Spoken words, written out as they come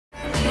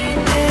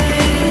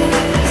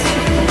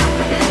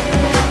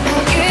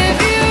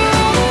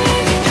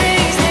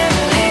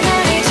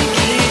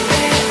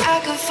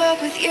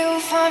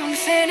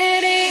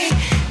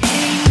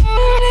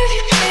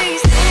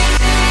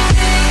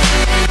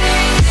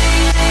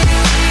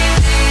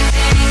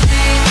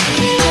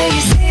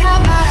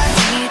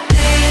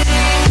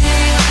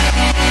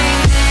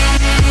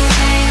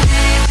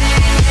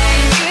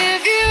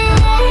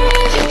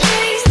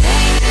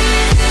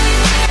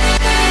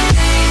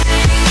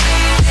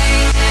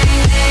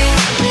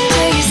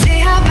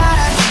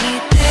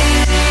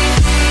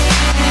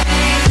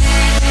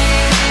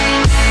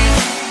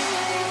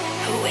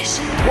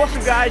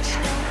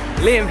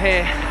Liam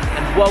here,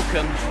 and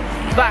welcome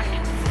back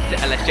to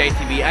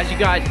LSJTV. As you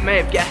guys may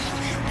have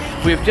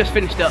guessed, we've just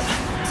finished up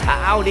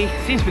at Audi.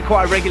 Seems to be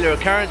quite a regular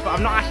occurrence, but I've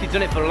not actually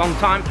done it for a long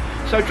time.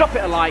 So drop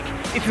it a like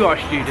if you are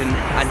a student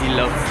and you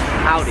love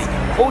Audi.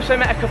 Also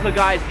met a couple of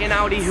guys in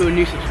Audi who are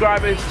new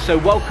subscribers, so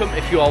welcome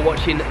if you are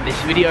watching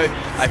this video.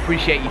 I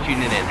appreciate you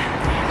tuning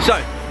in.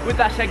 So, with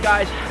that said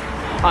guys,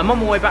 I'm on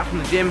my way back from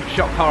the gym.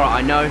 Shock horror,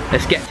 I know.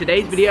 Let's get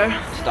today's video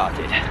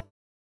started.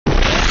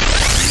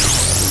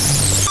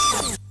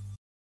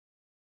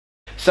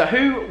 So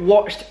who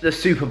watched the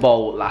Super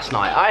Bowl last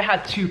night? I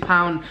had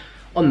 £2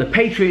 on the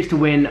Patriots to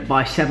win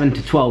by 7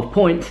 to 12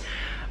 points.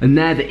 And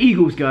there the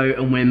Eagles go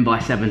and win by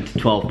 7 to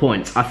 12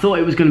 points. I thought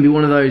it was going to be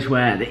one of those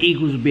where the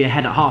Eagles would be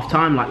ahead at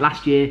half-time like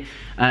last year.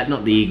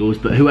 Not the Eagles,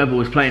 but whoever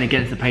was playing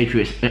against the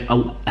Patriots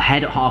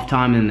ahead at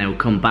half-time, and they would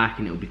come back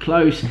and it would be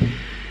close.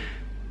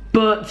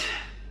 But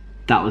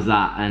that was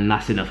that, and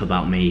that's enough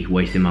about me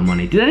wasting my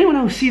money. Did anyone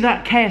else see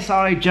that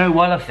KSI Joe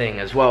Weller thing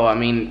as well? I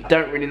mean,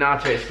 don't really know how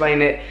to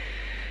explain it.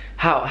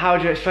 How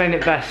would you explain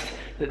it best?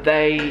 That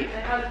they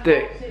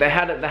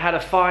had a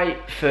fight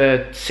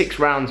for 6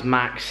 rounds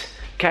max.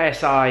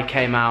 KSI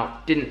came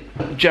out,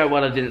 Joe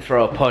Weller didn't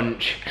throw a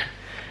punch,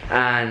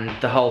 and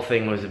the whole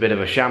thing was a bit of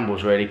a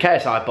shambles really.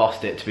 KSI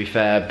bossed it, to be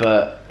fair,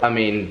 but I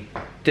mean,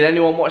 did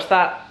anyone watch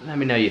that? Let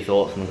me know your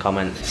thoughts in the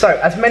comments. So,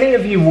 as many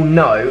of you will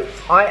know,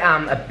 I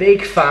am a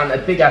big fan,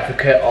 a big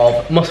advocate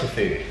of Muscle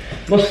Food.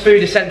 Muscle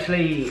Food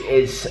essentially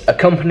is a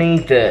company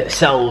that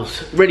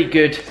sells really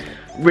good,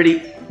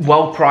 really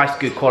well-priced,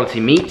 good quality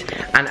meat,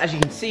 and as you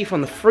can see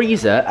from the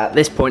freezer at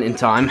this point in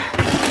time,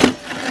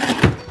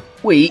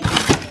 we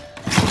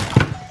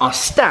are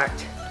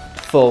stacked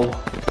full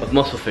of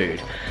Muscle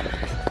Food.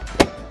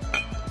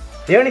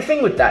 The only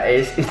thing with that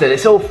is that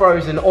it's all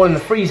frozen, all in the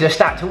freezer,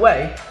 stacked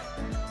away,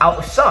 out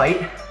of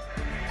sight,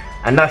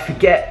 and I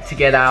forget to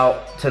get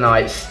out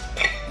tonight's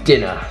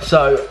dinner.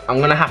 So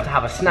I'm gonna have to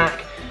have a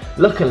snack.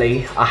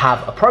 Luckily, I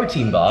have a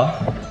protein bar,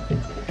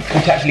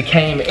 which actually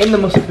came in the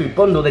Muscle Food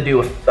bundle. They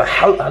do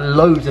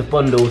loads of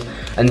bundles,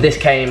 and this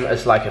came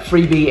as like a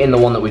freebie in the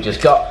one that we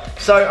just got.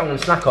 So I'm gonna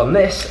snack on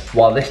this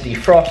while this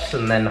defrosts,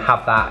 and then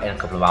have that in a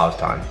couple of hours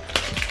time.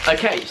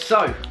 Okay,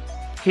 so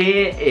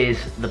here is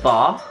the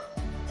bar.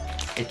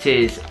 It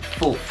is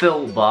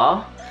Fulfill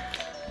bar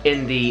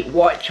in the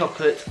white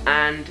chocolate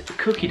and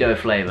cookie dough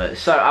flavour.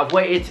 So I've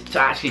waited to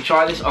actually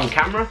try this on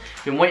camera.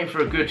 Been waiting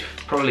for a good,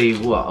 probably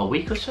what, a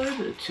week or so?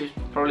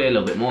 Probably a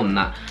little bit more than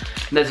that.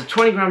 And there's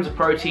 20 grams of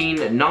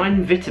protein,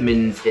 9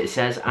 vitamins it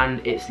says, and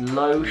it's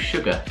low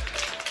sugar.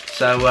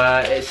 So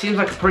it seems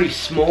like a pretty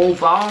small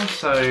bar,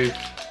 so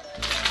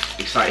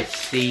excited to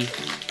see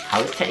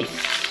how it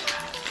tastes.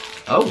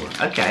 Oh,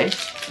 okay.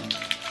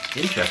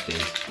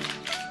 Interesting.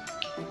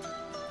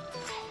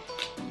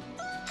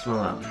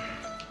 Smell that.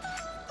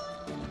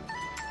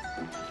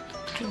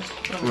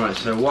 Right,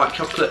 so white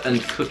chocolate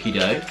and cookie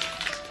dough,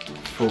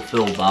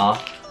 Fulfill bar,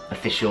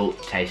 official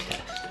taste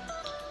test.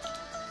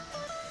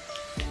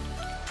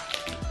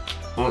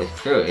 Oh, it's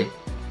chewy.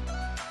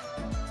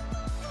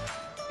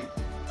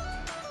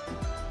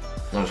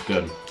 That's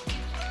good.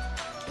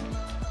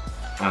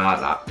 I like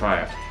that.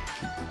 Try it.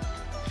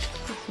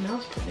 It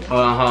smells pretty.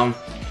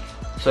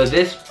 So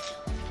this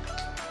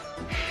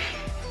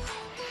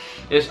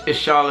is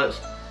Charlotte's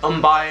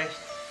unbiased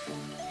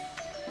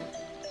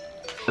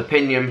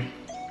opinion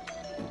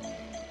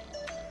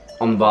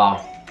on the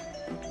bar.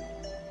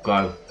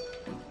 Go.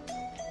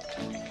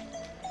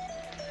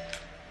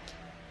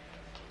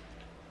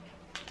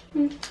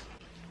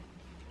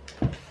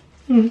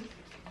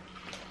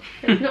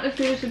 It's not as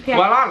good as the Piazza.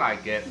 Well, I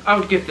like it. I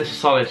would give this a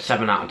solid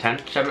 7 out of 10.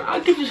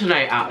 I'd give this an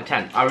 8 out of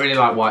 10. I really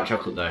like white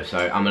chocolate though,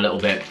 so I'm a little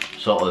bit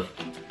sort of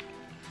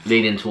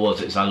leaning towards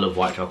it because I love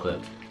white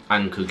chocolate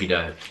and cookie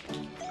dough.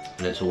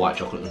 And it's a white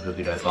chocolate and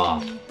cookie dough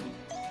bar.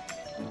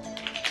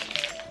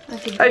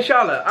 Hey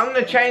Charlotte, I'm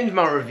going to change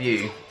my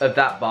review of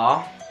that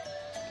bar.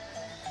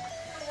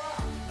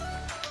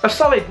 A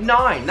solid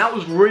 9, that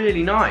was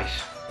really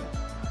nice.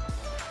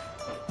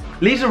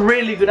 Leaves a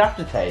really good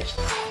aftertaste.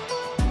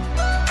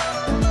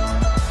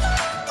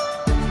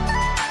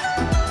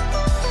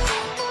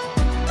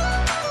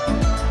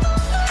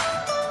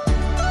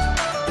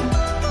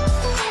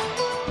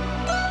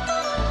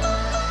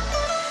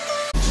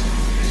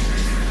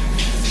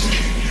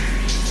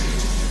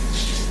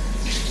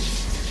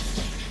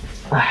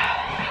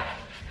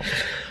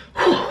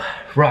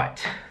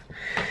 Right,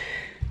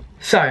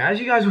 so as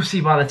you guys will see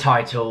by the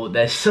title,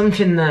 there's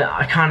something that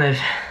I kind of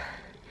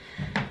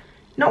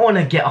not want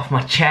to get off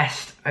my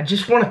chest. I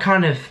just want to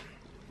kind of,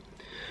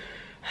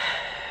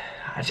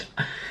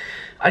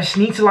 I just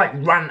need to like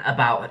rant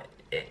about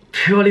it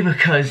purely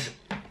because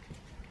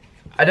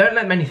I don't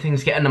let many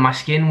things get under my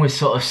skin with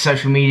sort of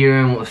social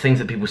media and what the things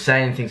that people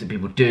say and things that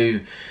people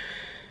do.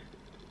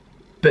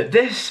 But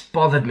this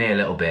bothered me a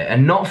little bit,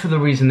 and not for the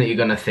reason that you're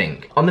gonna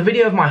think. On the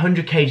video of my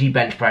 100 kg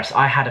bench press,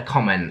 I had a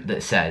comment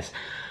that says,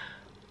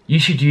 you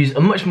should use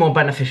a much more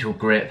beneficial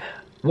grip,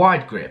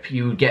 wide grip,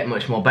 you would get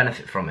much more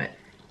benefit from it.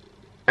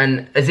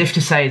 and as if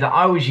to say that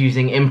I was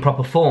using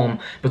improper form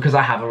because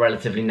I have a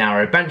relatively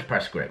narrow bench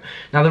press grip.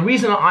 Now the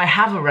reason I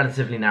have a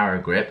relatively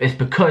narrow grip is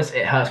because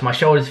it hurts my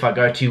shoulders if I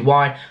go too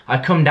wide. I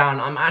come down,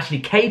 I'm actually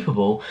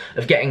capable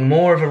of getting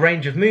more of a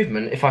range of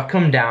movement if I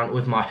come down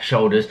with my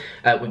shoulders,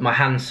 with my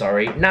hands,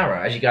 sorry,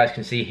 narrow. As you guys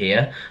can see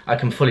here, I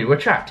can fully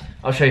retract.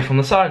 I'll show you from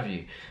the side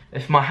view.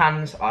 If my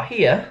hands are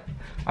here,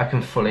 I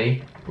can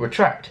fully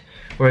retract.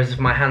 Whereas if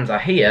my hands are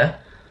here,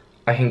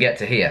 I can get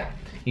to here.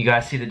 You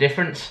guys see the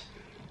difference?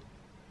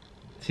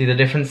 See the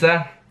difference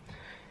there?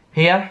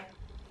 Here,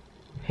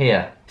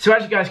 here. So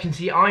as you guys can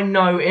see, I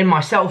know in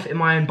myself, in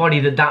my own body,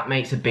 that that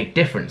makes a big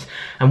difference.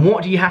 And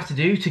what do you have to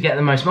do to get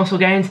the most muscle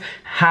gains?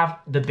 Have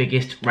the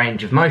biggest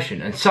range of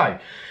motion. And so,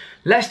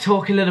 let's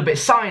talk a little bit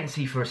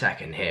sciencey for a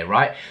second here,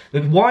 right?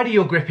 The wider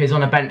your grip is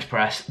on a bench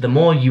press, the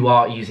more you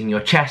are using your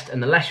chest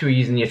and the less you're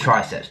using your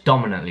triceps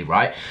dominantly,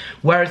 right?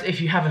 Whereas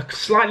if you have a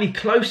slightly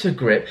closer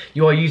grip,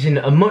 you are using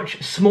a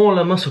much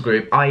smaller muscle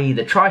group, i.e.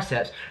 the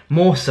triceps,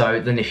 more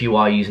so than if you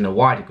are using a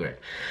wider grip.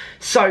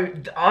 So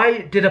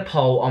I did a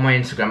poll on my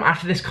Instagram.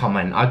 After this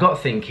comment, I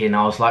got thinking,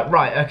 I was like,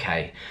 right,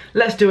 okay,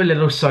 let's do a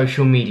little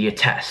social media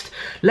test.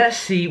 Let's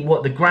see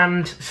what the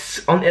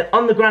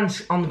on the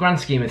grand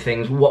scheme of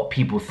things, what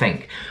people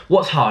think.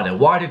 What's harder,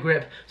 wider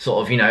grip,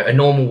 sort of, you know, a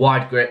normal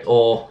wide grip,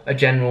 or a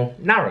general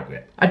narrow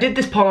grip? I did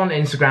this poll on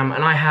Instagram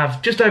and I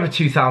have just over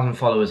 2,000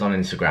 followers on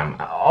Instagram.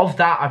 Of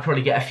that, I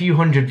probably get a few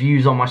hundred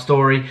views on my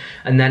story,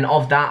 and then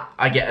of that,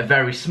 I get a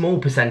very small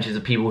percentage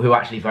of people who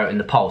actually vote in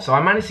the poll. So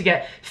I managed to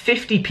get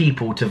 50 people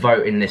to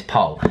vote in this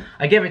poll.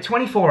 I gave it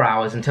 24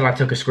 hours until I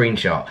took a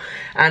screenshot,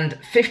 and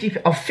 50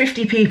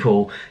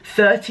 people,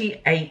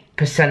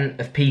 38%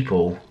 of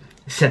people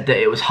said that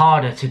it was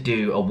harder to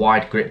do a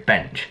wide grip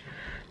bench.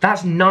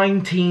 That's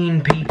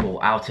 19 people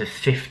out of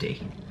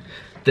 50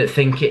 that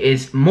think it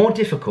is more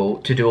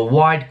difficult to do a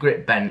wide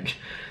grip bench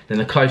than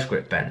a close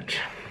grip bench.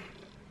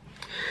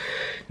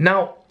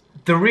 Now,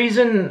 the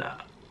reason,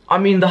 I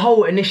mean, the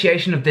whole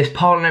initiation of this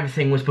poll and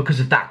everything was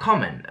because of that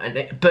comment,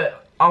 but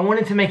I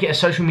wanted to make it a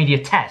social media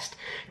test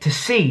to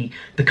see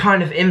the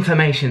kind of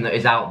information that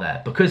is out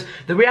there, because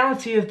the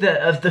reality of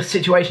the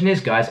situation is,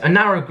 guys, a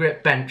narrow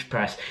grip bench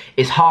press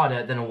is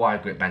harder than a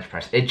wide grip bench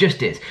press. It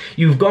just is.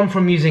 You've gone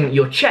from using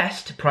your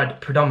chest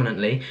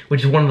predominantly,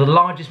 which is one of the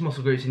largest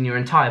muscle groups in your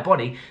entire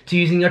body, to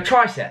using your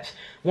triceps,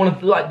 one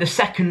of like the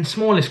second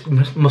smallest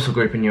muscle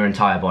group in your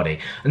entire body.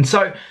 And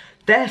so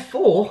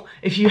therefore,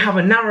 if you have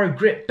a narrow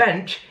grip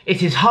bench,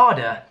 it is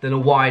harder than a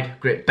wide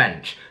grip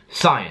bench.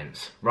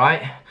 Science,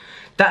 right?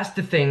 That's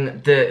the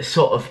thing that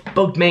sort of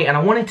bugged me, and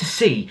I wanted to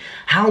see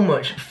how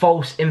much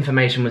false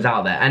information was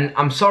out there. And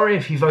I'm sorry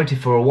if you voted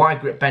for a wide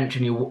grip bench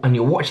and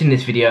you're watching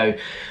this video,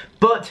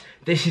 but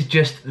this is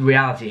just the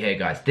reality here,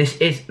 guys. This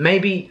is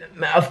maybe,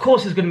 of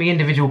course there's going to be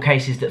individual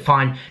cases that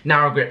find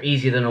narrow grip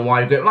easier than a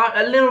wide grip, like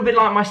a little bit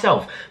like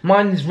myself.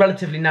 Mine is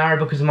relatively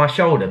narrow because of my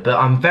shoulder, but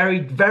I'm very,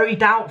 very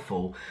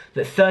doubtful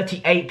that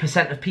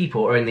 38% of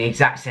people are in the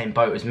exact same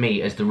boat as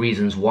me as the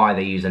reasons why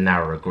they use a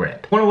narrower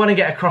grip. What I want to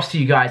get across to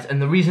you guys, and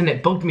the reason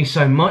it bugged me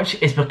so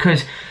much, is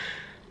because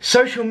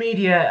social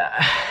media,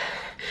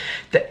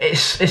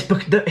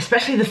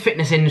 especially the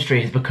fitness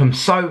industry, has become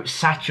so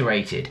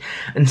saturated,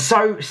 and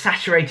so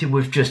saturated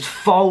with just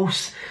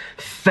false,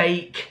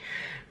 fake,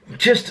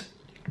 just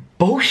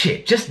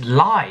bullshit, just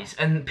lies,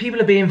 and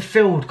people are being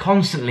filled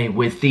constantly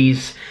with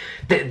this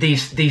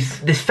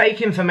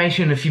fake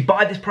information. If you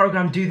buy this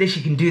program, do this,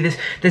 you can do this.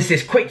 There's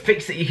this quick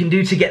fix that you can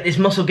do to get this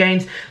muscle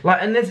gains.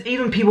 Like, and there's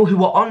even people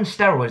who are on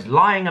steroids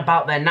lying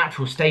about their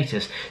natural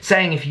status,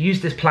 saying if you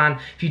use this plan,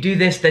 if you do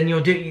this, then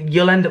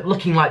you'll end up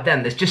looking like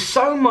them. There's just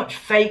so much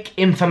fake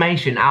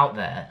information out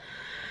there.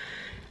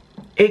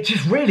 It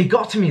just really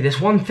got to me, this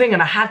one thing,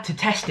 and I had to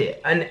test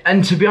it.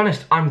 And to be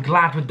honest, I'm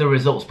glad with the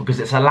results, because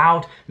it's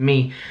allowed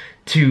me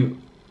to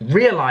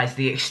realise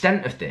the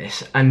extent of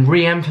this and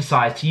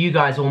re-emphasise to you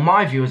guys, or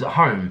my viewers at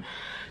home,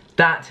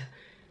 that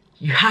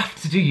you have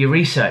to do your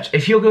research.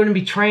 If you're going to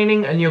be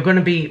training and you're going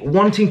to be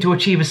wanting to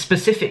achieve a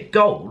specific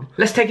goal,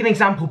 let's take an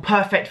example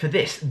perfect for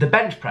this, the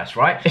bench press,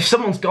 right? If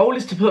someone's goal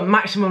is to put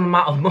maximum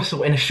amount of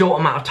muscle in a short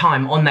amount of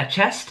time on their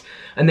chest,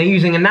 and they're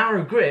using a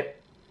narrow grip,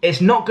 it's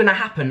not going to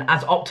happen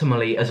as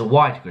optimally as a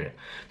wide grip.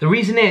 The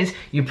reason is,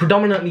 you're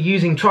predominantly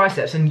using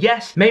triceps, and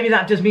yes, maybe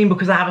that does mean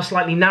because I have a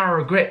slightly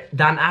narrower grip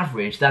than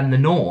average, than the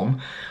norm,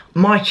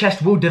 my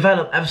chest will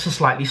develop ever so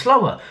slightly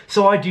slower.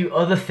 So I do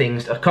other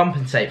things to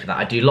compensate for that.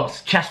 I do lots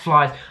of chest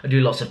flies, I do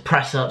lots of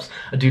press-ups,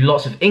 I do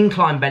lots of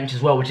incline bench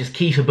as well, which is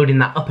key for building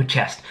that upper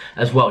chest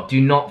as well.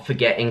 Do not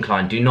forget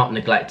incline, do not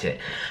neglect it.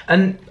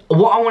 And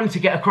what I wanted to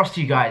get across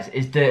to you guys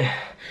is that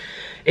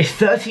if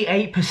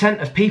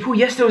 38% of people,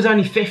 yes, there was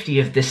only 50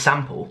 of this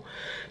sample,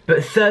 but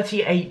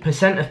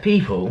 38% of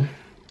people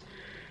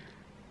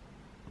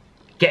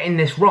getting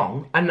this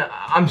wrong, and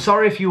I'm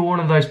sorry if you were one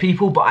of those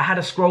people, but I had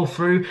to scroll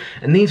through,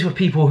 and these were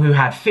people who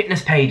had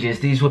fitness pages,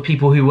 these were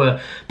people who were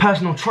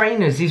personal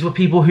trainers, these were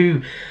people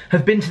who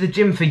have been to the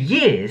gym for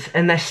years,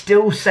 and they're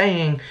still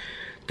saying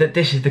that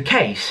this is the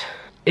case.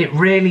 It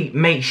really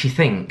makes you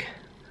think,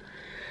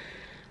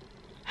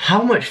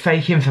 how much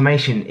fake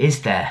information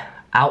is there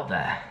out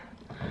there?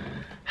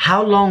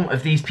 How long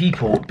have these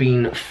people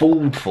been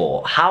fooled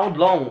for? How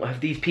long have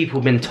these people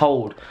been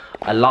told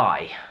a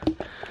lie?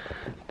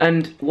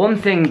 And one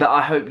thing that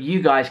I hope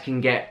you guys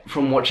can get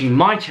from watching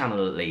my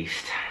channel at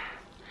least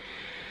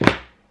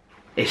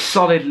is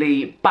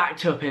solidly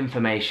backed up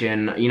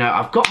information. You know,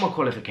 I've got my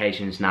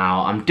qualifications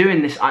now. I'm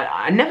doing this.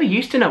 I never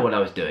used to know what I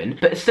was doing,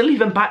 but still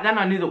even back then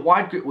I knew that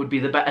wide grip would be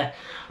the better.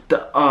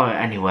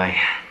 Anyway.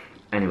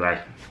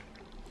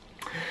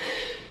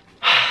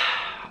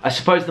 I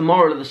suppose the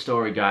moral of the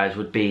story, guys,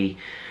 would be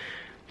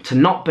to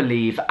not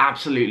believe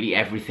absolutely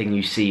everything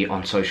you see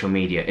on social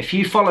media. If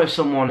you follow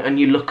someone and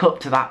you look up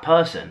to that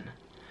person,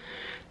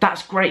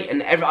 that's great,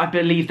 and I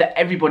believe that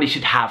everybody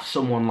should have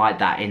someone like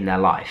that in their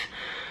life.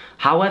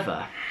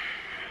 However,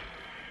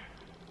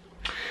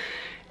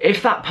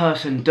 if that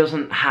person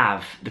doesn't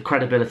have the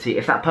credibility,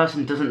 if that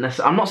person doesn't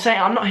necessarily,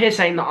 I'm not here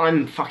saying that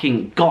I'm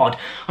fucking God.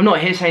 I'm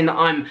not here saying that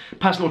I'm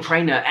personal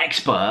trainer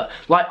expert.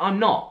 Like, I'm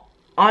not.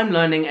 I'm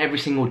learning every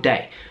single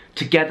day.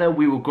 Together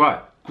we will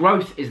grow.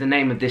 Growth is the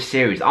name of this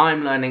series.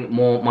 I'm learning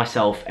more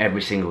myself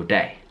every single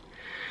day.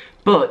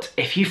 But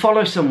if you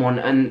follow someone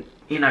and,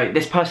 you know,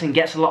 this person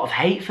gets a lot of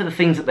hate for the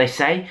things that they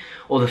say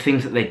or the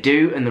things that they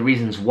do and the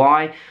reasons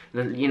why,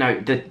 you know,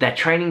 their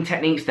training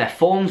techniques, their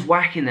forms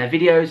whack in their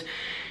videos,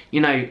 you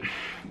know,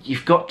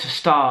 you've got to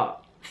start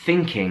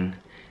thinking,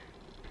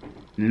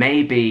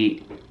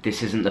 maybe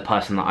this isn't the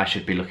person that I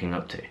should be looking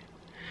up to.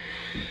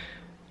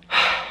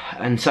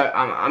 And so,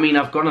 I mean,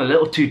 I've gone a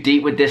little too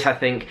deep with this, I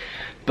think,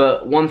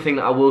 but one thing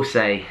that I will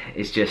say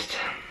is just,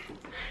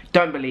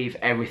 don't believe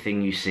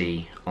everything you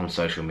see on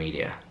social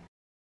media.